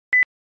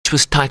speech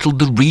was titled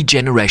The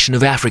Regeneration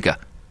of Africa,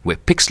 where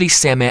Pixley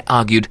Seme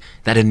argued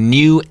that a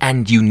new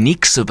and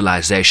unique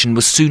civilization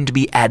was soon to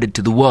be added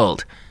to the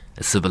world,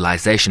 a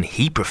civilization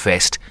he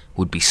professed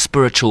would be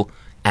spiritual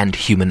and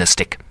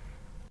humanistic.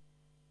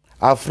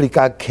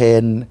 Africa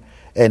can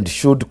and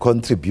should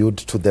contribute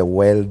to the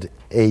world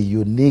a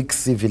unique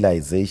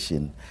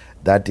civilization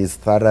that is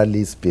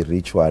thoroughly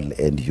spiritual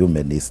and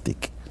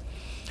humanistic.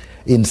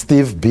 In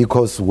Steve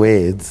Biko's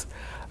words,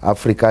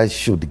 Africa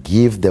should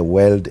give the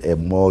world a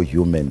more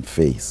human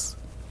face.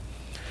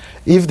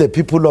 If the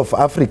people of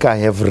Africa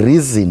have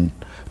reason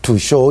to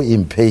show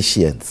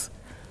impatience,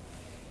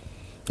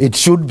 it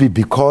should be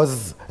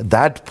because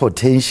that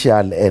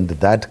potential and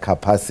that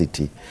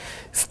capacity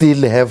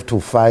still have to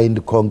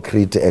find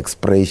concrete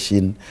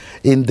expression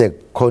in the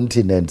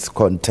continent's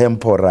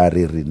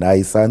contemporary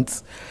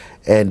renaissance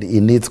and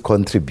in its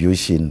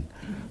contribution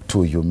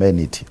to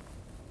humanity.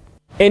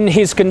 In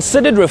his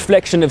considered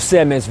reflection of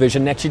Seme's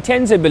vision,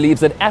 Netshitenzhe believes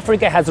that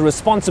Africa has a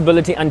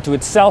responsibility unto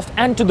itself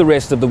and to the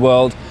rest of the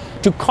world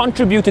to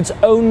contribute its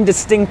own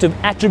distinctive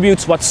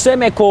attributes, what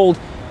Seme called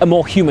a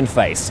more human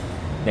face.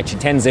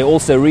 Netshitenzhe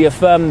also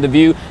reaffirmed the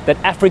view that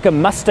Africa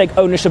must take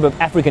ownership of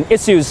African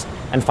issues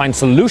and find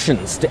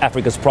solutions to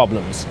Africa's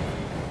problems.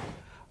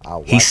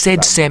 He said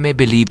Seme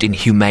believed in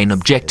humane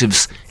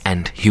objectives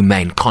and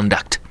humane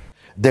conduct.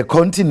 The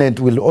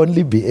continent will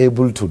only be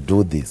able to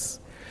do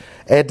this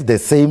at the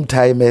same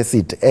time as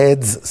it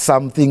adds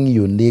something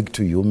unique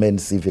to human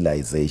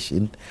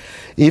civilization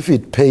if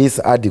it pays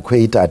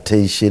adequate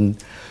attention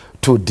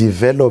to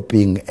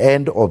developing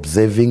and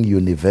observing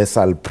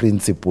universal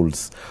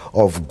principles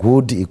of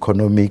good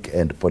economic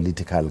and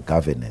political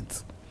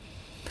governance.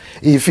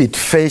 If it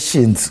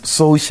fashions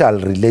social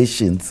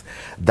relations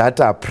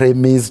that are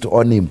premised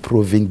on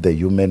improving the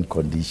human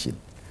condition.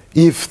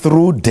 If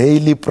through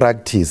daily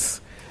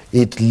practice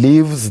it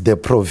lives the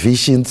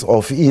provisions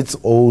of its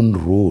own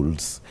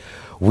rules,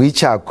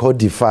 which are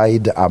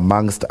codified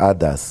amongst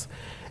others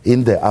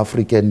in the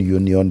African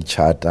Union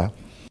Charter.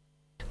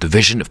 The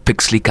vision of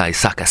Pixley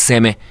Isaka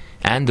Seme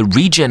and the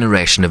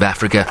regeneration of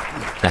Africa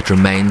that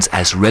remains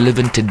as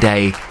relevant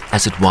today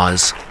as it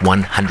was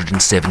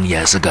 107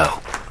 years ago.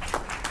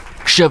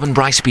 Shervin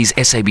Bryceby's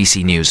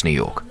SABC News, New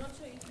York.